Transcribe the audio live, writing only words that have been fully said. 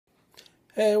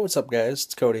Hey, what's up, guys?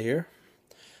 It's Cody here.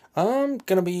 I'm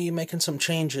gonna be making some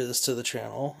changes to the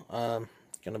channel.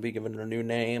 Gonna be giving it a new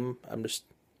name. I'm just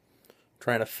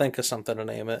trying to think of something to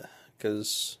name it,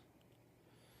 because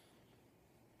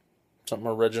something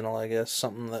original, I guess.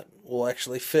 Something that will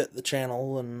actually fit the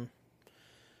channel and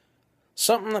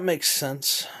something that makes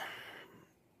sense.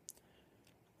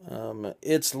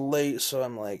 It's late, so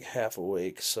I'm like half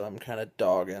awake, so I'm kind of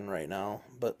dogging right now.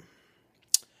 But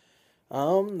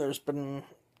there's been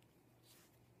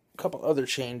couple other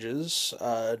changes.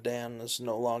 Dan is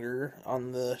no longer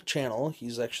on the channel.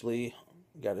 He's actually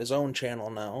got his own channel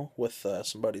now with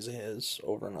some buddies of his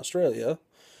over in Australia.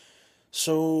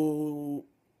 So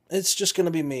it's just going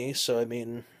to be me. So, I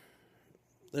mean,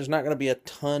 there's not going to be a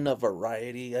ton of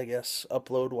variety, I guess,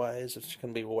 upload wise. It's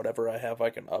going to be whatever I have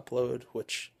I can upload,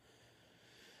 which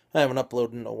I haven't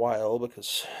uploaded in a while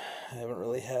because I haven't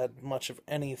really had much of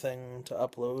anything to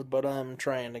upload, but I'm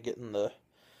trying to get in the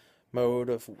mode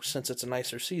of, since it's a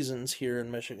nicer seasons here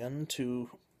in Michigan, to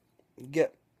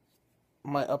get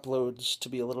my uploads to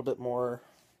be a little bit more,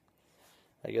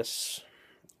 I guess,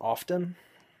 often.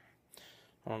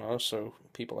 I don't know, so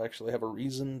people actually have a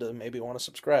reason to maybe want to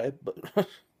subscribe, but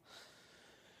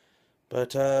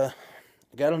I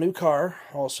got a new car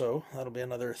also. That'll be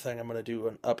another thing I'm going to do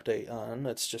an update on.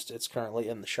 It's currently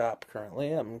in the shop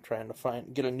currently. I'm trying to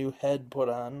get a new head put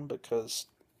on because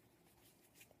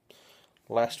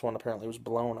last one apparently was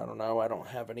blown. I don't know. I don't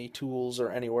have any tools or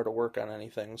anywhere to work on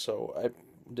anything, so I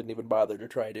didn't even bother to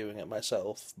try doing it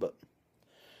myself. But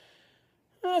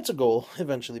it's a goal.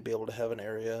 Eventually be able to have an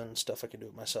area and stuff I can do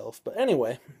it myself. But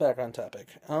anyway, back on topic.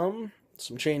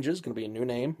 Some changes. Going to be a new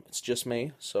name. It's just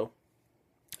me, so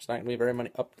there's not going to be very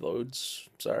many uploads.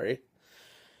 Sorry.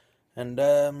 And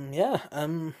yeah.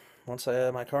 Once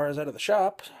my car is out of the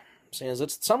shop, seeing as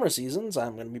it's the summer seasons,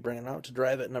 I'm going to be bringing it out to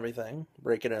drive it and everything,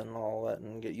 break it in and all that,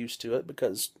 and get used to it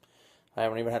because I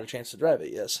haven't even had a chance to drive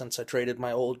it yet since I traded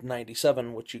my old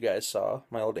 97, which you guys saw,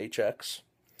 my old HX.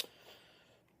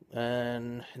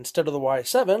 And instead of the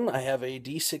Y7, I have a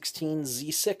D16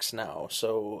 Z6 now,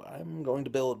 so I'm going to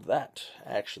build that,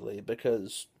 actually,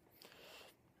 because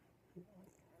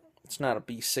it's not a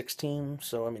B16,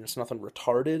 so, I mean, it's nothing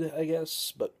retarded, I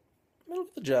guess, but it'll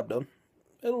get the job done.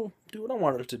 It'll do what I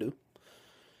want it to do.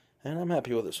 And I'm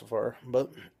happy with it so far.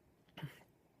 But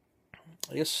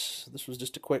I guess this was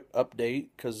just a quick update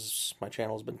because my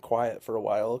channel's been quiet for a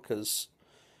while because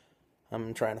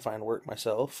I'm trying to find work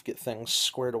myself, get things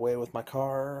squared away with my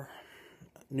car,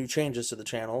 new changes to the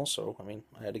channel, so I mean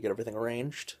I had to get everything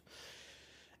arranged.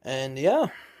 And yeah,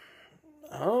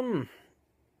 I'll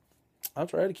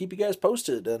try to keep you guys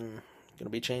posted, and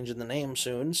gonna be changing the name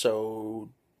soon, so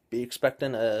be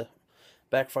expecting a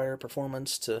Backfire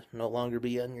Performance to no longer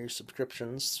be on your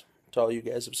subscriptions. To all you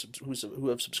guys who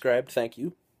have subscribed, thank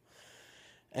you.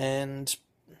 And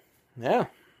yeah,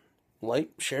 like,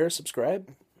 share,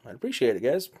 subscribe. I'd appreciate it,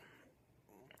 guys.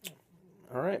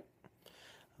 All right.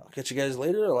 I'll catch you guys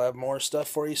later. I'll have more stuff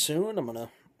for you soon. I'm going to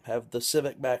have the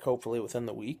Civic back hopefully within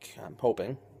the week. I'm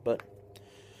hoping. But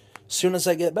as soon as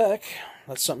I get back,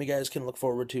 that's something you guys can look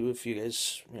forward to if you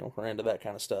guys, are into that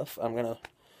kind of stuff. I'm going to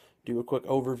do a quick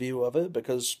overview of it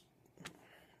because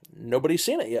nobody's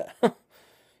seen it yet.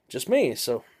 Just me.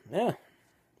 So, yeah.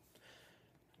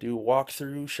 Do a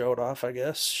walkthrough, show it off, I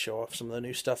guess. Show off some of the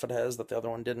new stuff it has that the other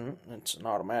one didn't. It's an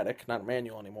automatic, not a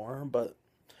manual anymore. But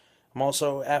I'm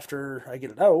also, after I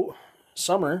get it out,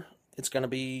 summer, it's going to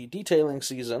be detailing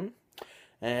season.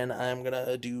 And I'm going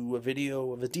to do a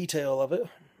video of a detail of it.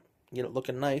 Get it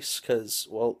looking nice because,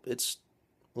 well, it's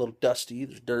a little dusty.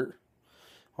 There's dirt.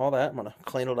 All that. I'm going to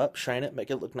clean it up, shine it,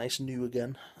 make it look nice and new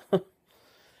again.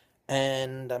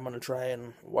 And I'm going to try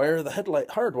and hardwire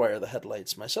the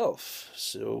headlights myself.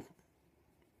 So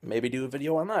maybe do a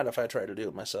video on that if I try to do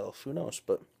it myself. Who knows?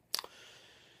 But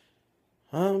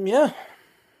yeah.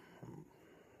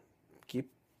 Keep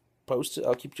posted.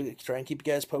 I'll try and keep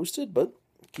you guys posted, but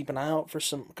keep an eye out for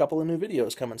a couple of new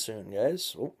videos coming soon,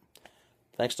 guys. Well,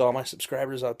 thanks to all my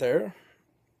subscribers out there.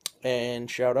 And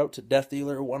shout out to Death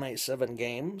Dealer 187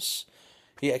 Games.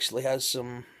 He actually has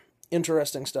some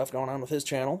interesting stuff going on with his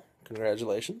channel.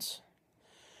 Congratulations.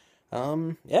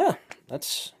 Yeah,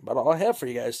 that's about all I have for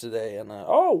you guys today. And,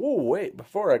 wait,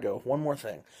 before I go, one more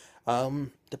thing.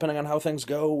 Depending on how things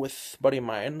go with a buddy of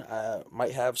mine, I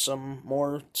might have some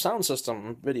more sound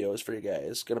system videos for you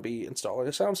guys. Gonna be installing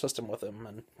a sound system with him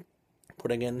and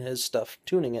putting in his stuff,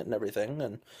 tuning it and everything,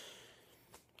 and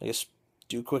I guess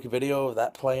do a quick video of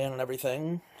that playing and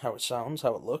everything, how it sounds,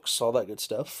 how it looks, all that good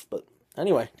stuff. But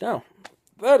anyway, now,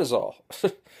 that is all.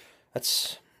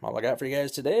 That's all I got for you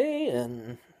guys today,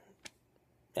 and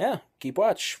yeah, keep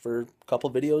watch for a couple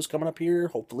videos coming up here,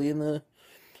 hopefully in the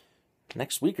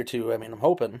next week or two. I mean, I'm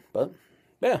hoping, but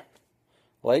yeah,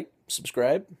 like,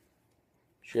 subscribe,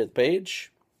 share the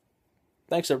page.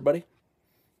 Thanks, everybody.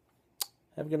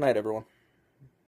 Have a good night, everyone.